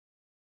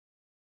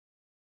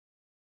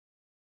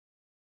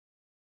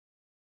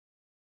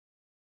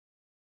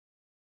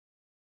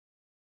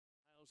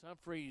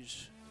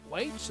Humphreys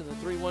waits, and the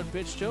 3-1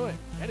 pitch to it.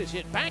 That is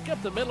hit back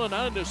up the middle and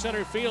out into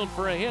center field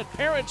for a hit.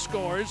 Parent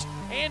scores.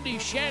 Andy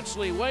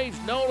Shansley waves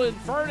Nolan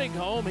Fertig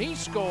home. He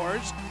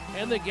scores,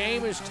 and the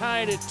game is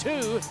tied at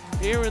 2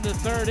 here in the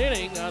third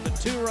inning on the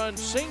 2-run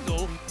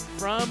single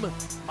from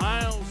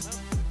Miles.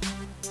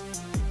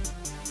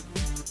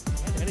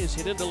 And that is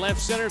hit into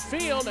left center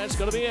field. That's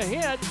going to be a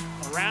hit.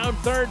 Around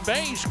third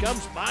base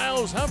comes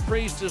Miles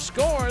Humphreys to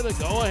score the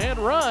go-ahead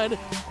run,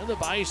 and the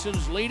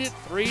Bisons lead it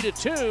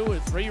 3-2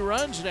 with 3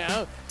 runs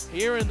now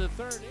here in the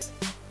third inning.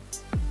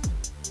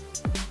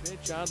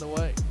 Pitch on the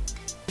way,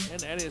 and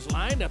that is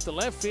lined up the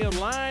left field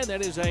line. That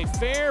is a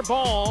fair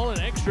ball and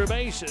extra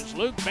bases.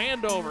 Luke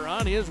Vandover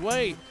on his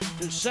way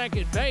to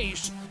second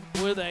base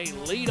with a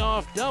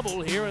leadoff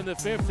double here in the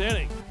 5th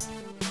inning.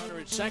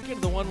 At second,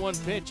 the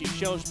 1-1 pitch. He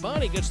shows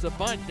bunt. He gets the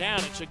bunt down.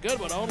 It's a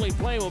good one. Only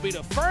play will be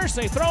to first.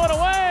 They throw it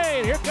away.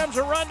 And here comes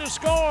a run to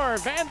score.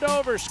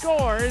 Vandover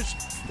scores.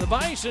 The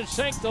Bisons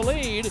take the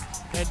lead.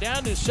 And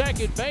down to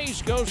second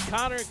base goes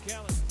Connor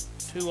Kelly.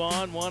 2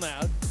 on, 1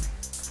 out.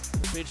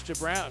 The pitch to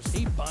Browse.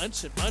 He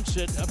bunts it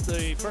up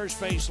the first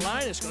base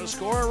line. It's going to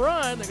score a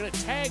run. They're going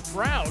to tag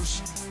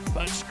Browse.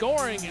 But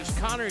scoring is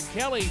Connor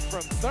Kelly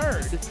from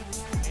third.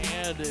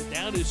 And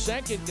down to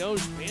second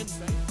goes Ben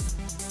Bates.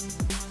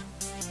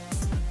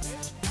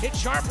 Hit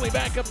sharply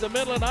back up the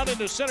middle and out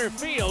into center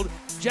field.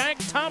 Jack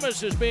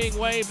Thomas is being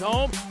waved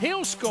home.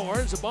 He'll score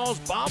as the ball's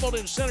bobbled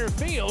in center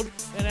field,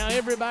 and now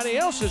everybody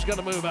else is going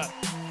to move up.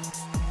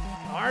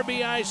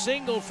 RBI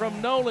single from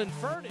Nolan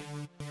Fertig.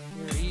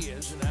 Here he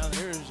is, and now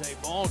there's a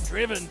ball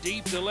driven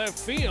deep to left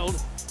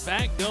field.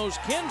 Back goes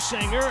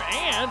Kinsinger,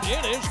 and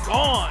it is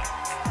gone.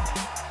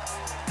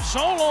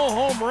 Solo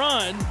home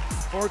run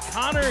for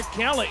Connor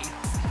Kelly.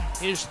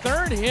 His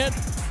 3rd hit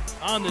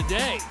on the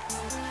day.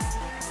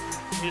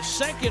 His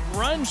 2nd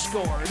run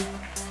scored,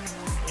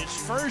 his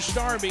 1st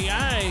RBI,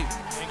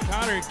 and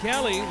Connor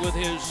Kelly with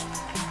his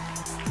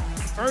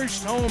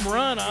 1st home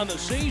run on the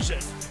season.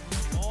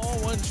 All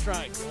 1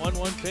 strike,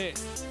 1-1 pitch.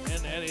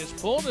 And that is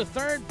pulled to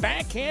third,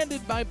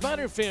 backhanded by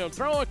Butterfield.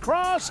 Throw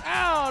across,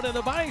 out, and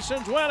the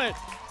Bisons win it.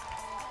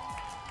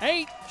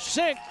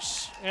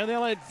 8-6, and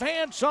they'll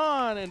advance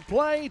on and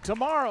play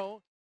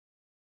tomorrow.